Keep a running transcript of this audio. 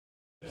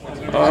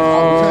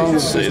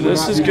Let's see,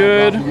 this is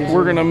good.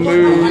 We're gonna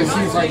move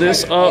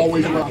this up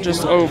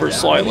just over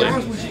slightly.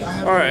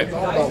 Alright.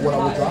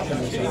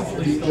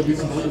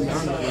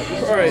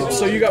 Alright,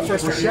 so you got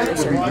first turn.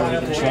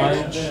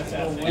 Charge.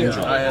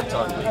 Enjoy. I have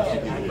talked to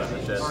people about the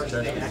chest.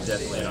 Chest is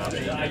definitely an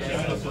option.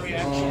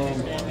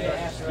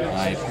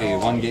 I pay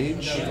 1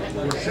 gauge.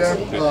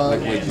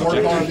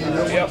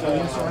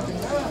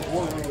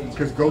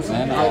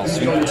 And I'll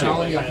swing for 2.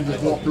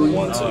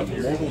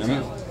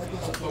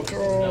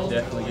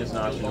 Definitely gives an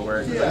option to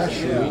wear it.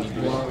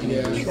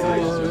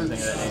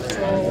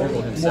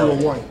 Mortal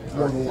 1.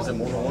 Is it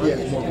Mortal 1? Yeah,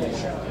 it's Mortal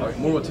 1.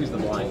 Mortal 2 is the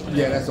blind.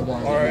 Yeah, that's the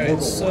blind.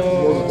 Alright, so...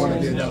 Mortal 1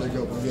 again,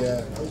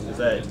 yeah. Is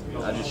that,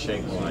 I just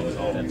shake blind.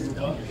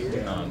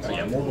 So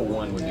yeah, Mortal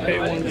 1 would be Pay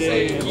 1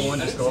 gauge. Mortal 1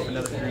 just go up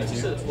another 3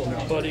 too.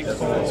 Buddy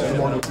call.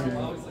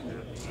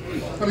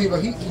 I mean,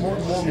 but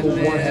Mortal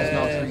 1 has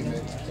no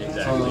treatment.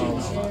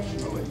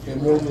 Exactly. And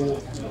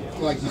Mortal,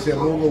 like you said,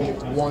 Mortal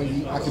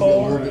 1, I can be a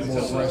little bit more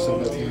aggressive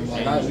with him.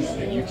 Like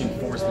you can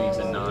force me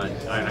to not.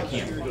 I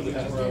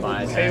can't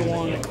buy Pay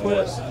 1,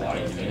 quit. I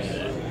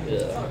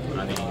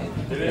mean,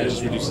 that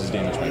just reduces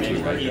damage by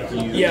 2, right?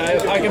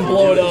 Yeah, I can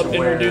blow it up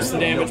and reduce the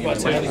damage by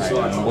 2.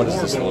 What does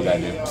this little guy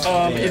do?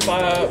 If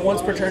I,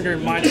 once per turn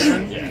during my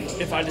turn,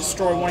 if I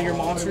destroy one of your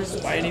monsters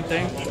by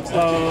anything,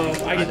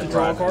 I get to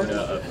draw a card.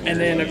 And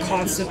then a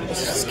constant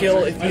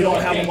skill, if you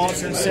don't have a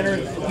monster in the center,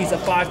 he's a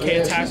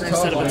 5k attacker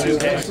instead of a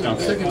 2k.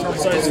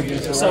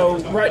 So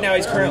right now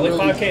he's currently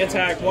 5k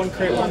attack, 1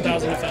 crit,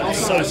 1000 defense,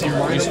 size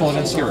 0. Useful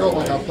against hero.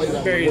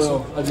 Very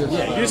useful.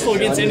 Yeah, useful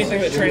against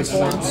anything that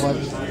transforms.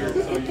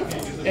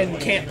 And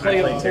can't play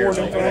a board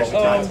in front.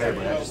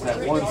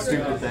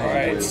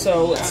 Alright,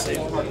 so let's see.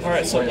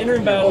 Alright, so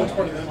entering battle,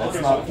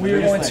 we are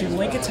going to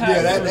link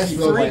attack for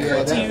 3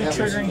 crit to you,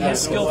 triggering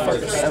his skill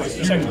first.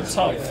 Check the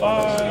top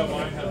 5.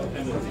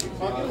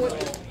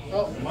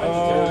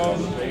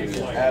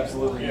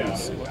 absolutely.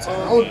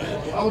 I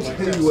would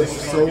tell you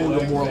what's so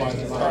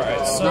demoralizing.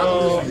 Alright,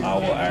 so I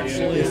will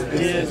actually get the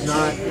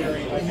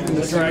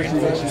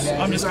DragonWorld.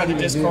 I'm just going to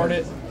discard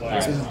it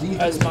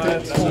as my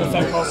full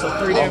effect, also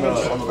 3 damage,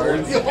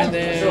 and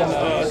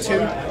then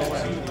 2.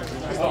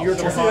 Your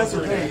turn.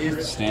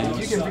 Stand.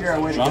 You can figure out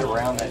a way to get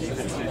around that.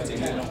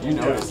 You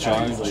know it's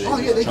charge. Oh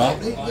yeah, they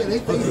fade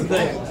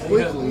back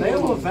quickly. They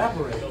will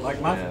evaporate.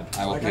 Like my.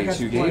 I will pay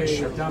 2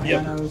 gauge. Yep.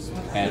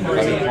 And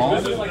Buddy Paul.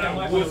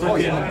 Oh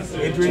yeah.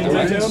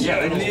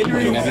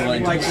 Nebula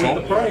into the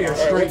soul.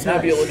 What's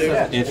Nebula do?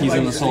 If he's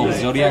in the soul of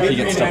Zodiac, he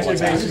gets double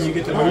attack.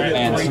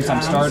 And since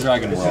I'm Star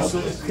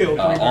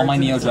DragonWorld, all my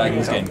Neo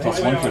Dragons gain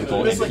 +1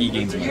 critical, and he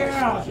gains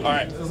immunity.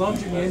 Alright. As long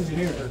as you can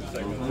engineer it.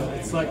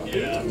 It's like.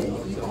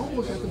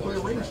 Almost have to play a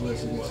range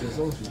lesson against this,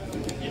 don't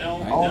you?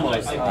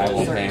 Almost. I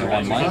will pay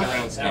 1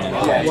 life and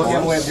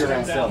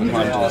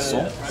card to the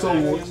soul. So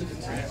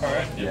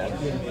Yeah.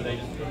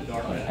 I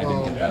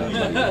didn't get that.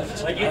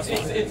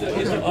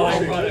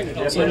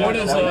 So what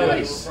is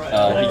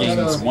He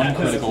gains 1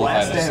 critical if I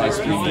have a size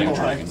 3 Neo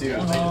Dragon.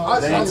 I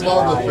love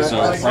the So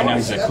right now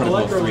he's a critical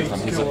of 3 from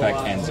his effect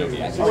and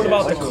Zodiac. what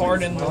about the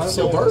card in the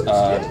silver?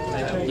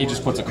 He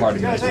just puts a card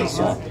in his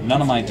soul.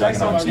 None of my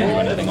Dragon Arms can do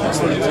anything unless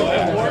they use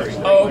Zodiac.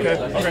 Oh, okay.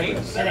 Okay.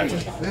 I got you.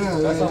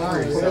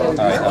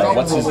 Alright,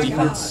 what's his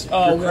defense?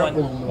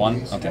 1.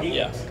 1? Okay.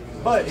 Yeah.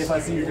 But if I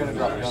see you're gonna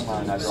drop gun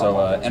line, I drop So,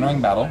 entering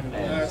battle.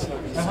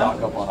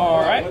 stock up on.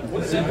 Alright.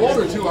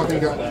 Water too, I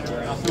think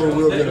feel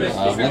real good.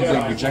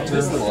 Blade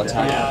Projector will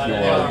attack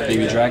your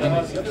baby dragon.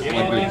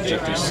 Blade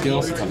Projector's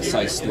skill, since I'm a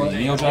size 3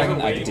 Neo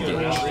Dragon, I get to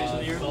gauge.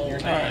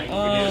 Alright.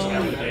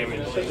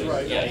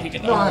 Yeah, he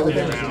can. No, I have a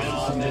damage.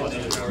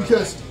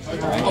 Because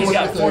He's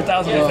got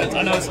 4,000 defense.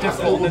 I know it's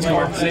difficult in this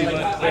card to see, but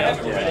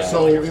yeah.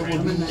 so it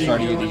would be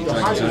Starting the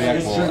Dragon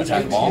Zodiac will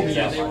attack ball.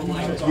 yeah,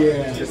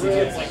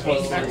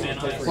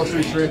 plus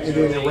 3 strength and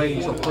then the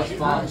range, so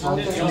 +5. So I'm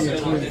shooting at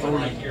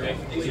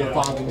 23. So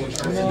 5 inch.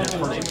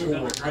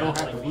 I don't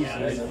have to use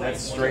it.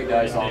 That's straight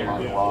dice on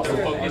my gloss.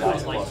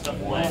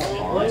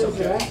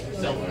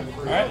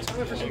 Alright.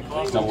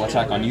 Double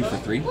attack on you for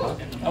 3.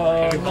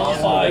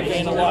 Nullify,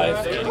 gain a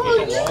life, gain a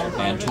gauge.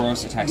 And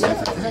Tauros attacks you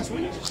for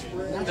 3.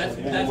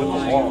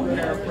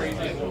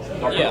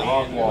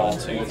 Yeah. 1, 2,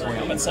 3.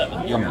 I'm at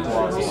 7. Your move.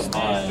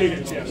 Alright, gain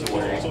a gauge.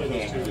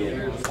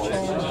 What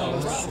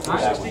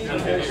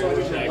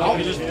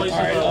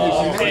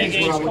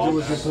I would do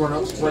is just run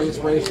up, spray.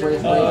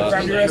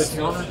 Grab your wrist.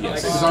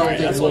 Because I don't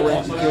think low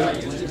range will kill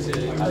it.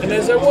 And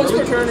is there once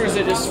per turn, or is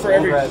it just for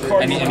every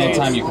card?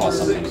 Anytime you call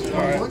something.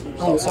 Alright.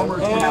 Oh, summer.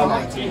 So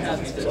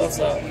that's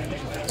that.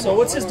 So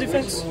what's his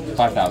defense?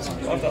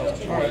 5,000.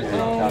 5,000. Alright.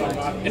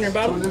 Enter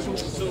battle. Move.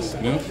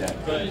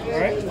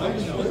 Alright.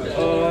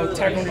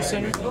 Attack on your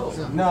center.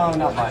 No,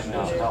 not mine.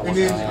 No. And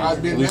then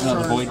I've been Illusion of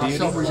the Void Deity.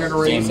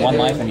 self-regenerate. Gain 1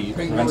 life and he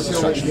prevents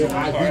destruction.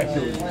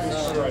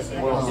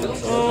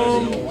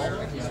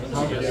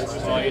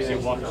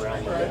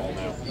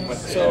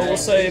 So we'll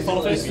say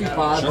final phase. Sure.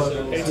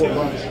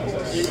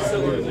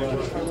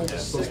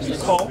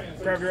 Call.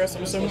 Gravity Rest,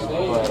 I'm assuming.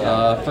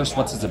 First,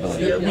 what's his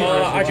ability?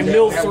 I can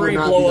mill 3,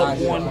 blow up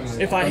 1.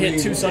 If I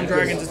hit 2 Sun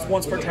Dragons, it's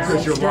once per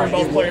turn during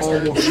both players'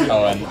 turns.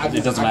 Oh, and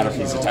it doesn't matter if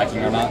he's attacking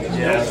or not?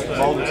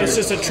 It's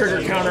just a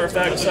trigger counter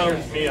effect, so...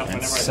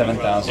 And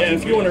 7,000. Yeah,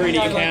 if you want to read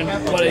it, you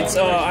can. But it's,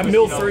 I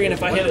mill 3, and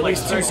if I hit at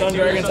least 2 Sun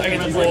Dragons, I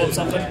get to blow up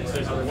something.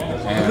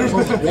 And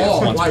once per turn,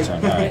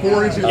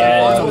 alright.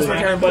 Yeah, it's once per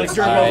turn, but it's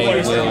during both I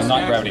players' will turns.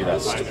 not Gravity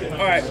Rest.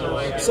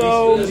 Alright,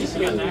 so...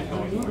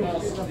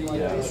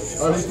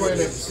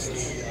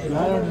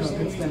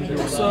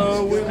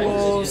 So we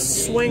will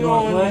swing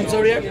on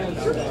Zodiac.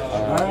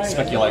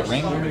 Speculate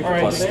Ring,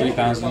 plus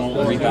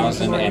 3,000,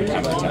 3,000, and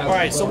counter attack.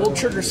 Alright, so we'll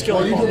trigger skill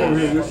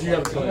combo.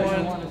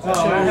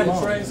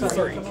 1, 2,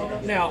 3.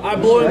 Now, I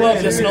blow him up,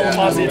 this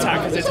nullifies the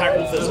attack because the attack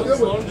will fizzle.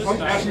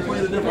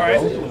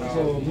 Alright.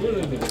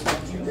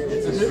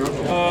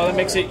 That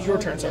makes it your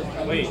turn, sir.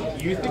 Wait,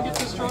 you think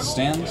it's a strong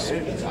Stands,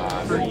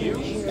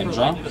 and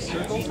draw,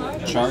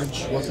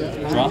 charge,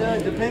 draw,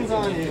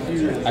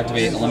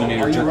 activate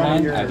Eliminator Jerk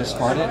Line, I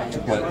discard it to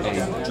put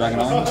a Dragon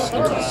Arms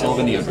into the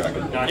Sylvan Neo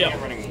Dragon. Yep.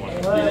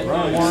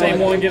 Same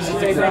one gives it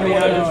the ground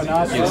one.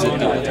 Gives it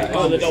double attack.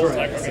 Oh, the double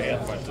attack, okay, yeah.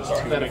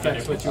 Sorry.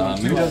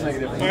 Move.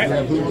 Alright.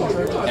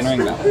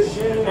 Entering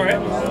battle.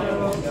 Alright.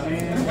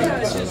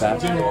 So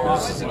that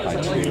reduces it by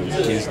 2.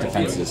 His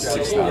defense is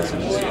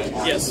 6,000.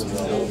 Yes.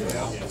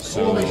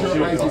 So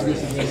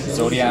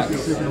Zodiac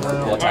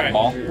will attack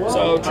Alright. Ball.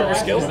 So trigger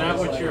skill. Is that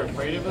what you're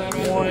afraid of that?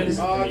 1,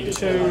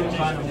 2,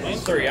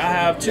 3. I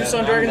have 2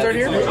 Sun Dragons right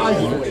here.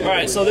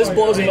 Alright, so this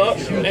blows him up,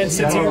 and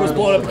since he was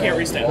blown up, he can't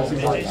restand.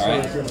 Alright.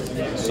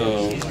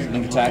 So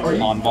link attack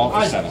on Ball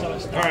for 7.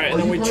 Alright, and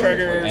then we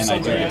trigger And I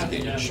Sun do get Dragon. to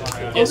gauge.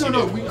 Yes, you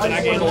do. And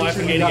I gain a life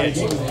and gain a gauge.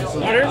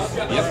 Under?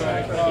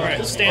 Yep.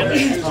 Alright, stand.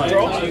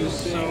 Draw.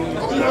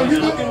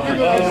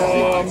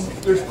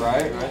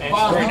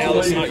 Right now,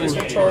 let's not use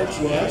my charge.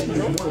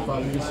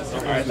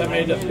 Alright, that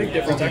made a big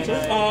difference,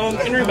 actually.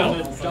 In-ring battle.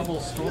 No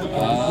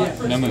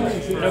move. No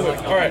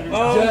move. Alright,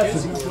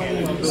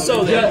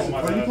 so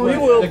then, we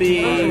will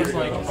be,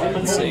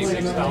 let's see,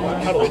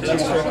 how do we do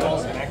this?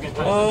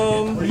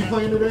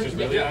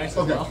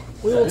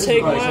 We will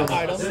take my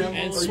item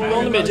and swing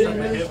on the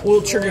midget.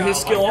 We'll trigger his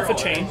skill off a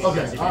chain. 1,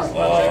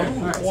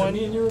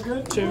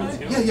 2,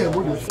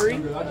 3.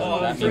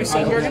 3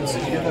 Sun Dragons.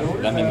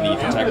 That means the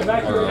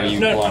attack, or are you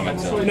blowing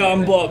it? No,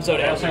 I'm blow up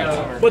Zodiac.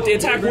 But the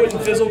attack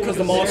wouldn't fizzle because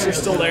the monster's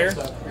still there.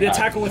 The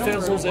attack only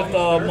fizzles if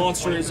the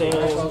monster is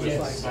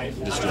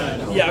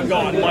Destroyed. yeah,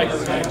 gone. Like,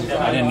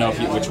 I didn't know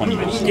which one you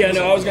used. yeah,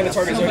 no, I was gonna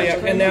target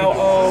Zodiac. And now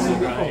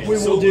we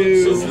will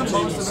do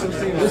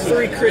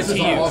 3 crit to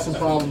you.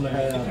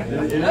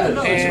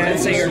 And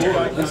say your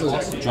turn.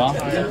 Draw,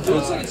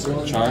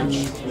 charge,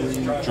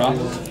 draw.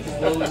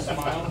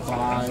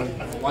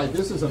 Like,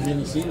 this is a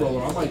mini sea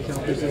roller. I might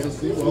count this as a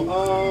sea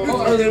roller.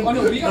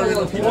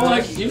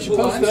 You should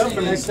post it up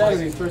for next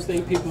Saturday. First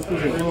 8 people through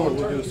the door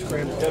will do a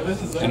scramble.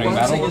 Entering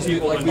battle.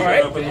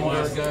 Alright.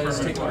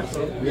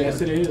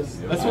 Yes, it is.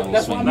 That's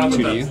what Swing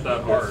 2 to you.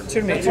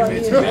 2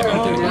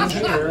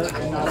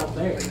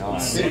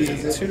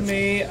 to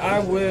me. I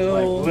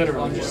will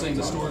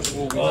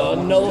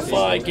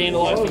nullify, gain a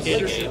life, and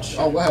gain a gauge.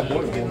 Oh, we'll have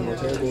one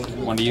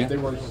terrible. 1 to you. I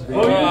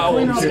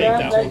will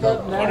take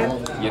that one.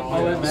 Yep.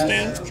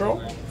 Stand,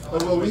 control. Oh,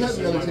 well, we have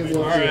the other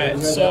table. Alright,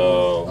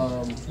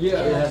 so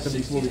yeah, it has to be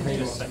fully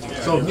painted.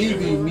 So me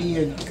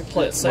and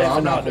play it safe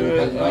and not do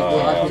it.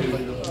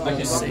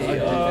 Let's see.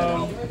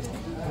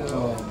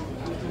 So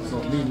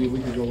maybe we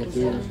can go up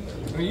there.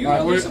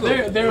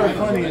 there are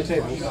plenty of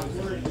tables.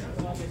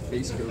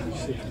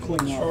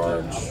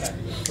 Charge.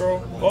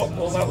 Throw. Oh,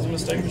 well, that was a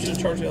mistake. We should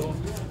charge the other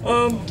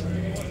one.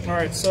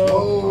 Alright, so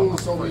Oh,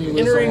 so many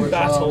entering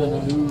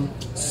battle.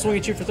 Swing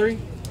at you for 3.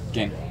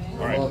 Game.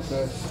 Alright.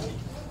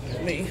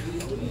 Me.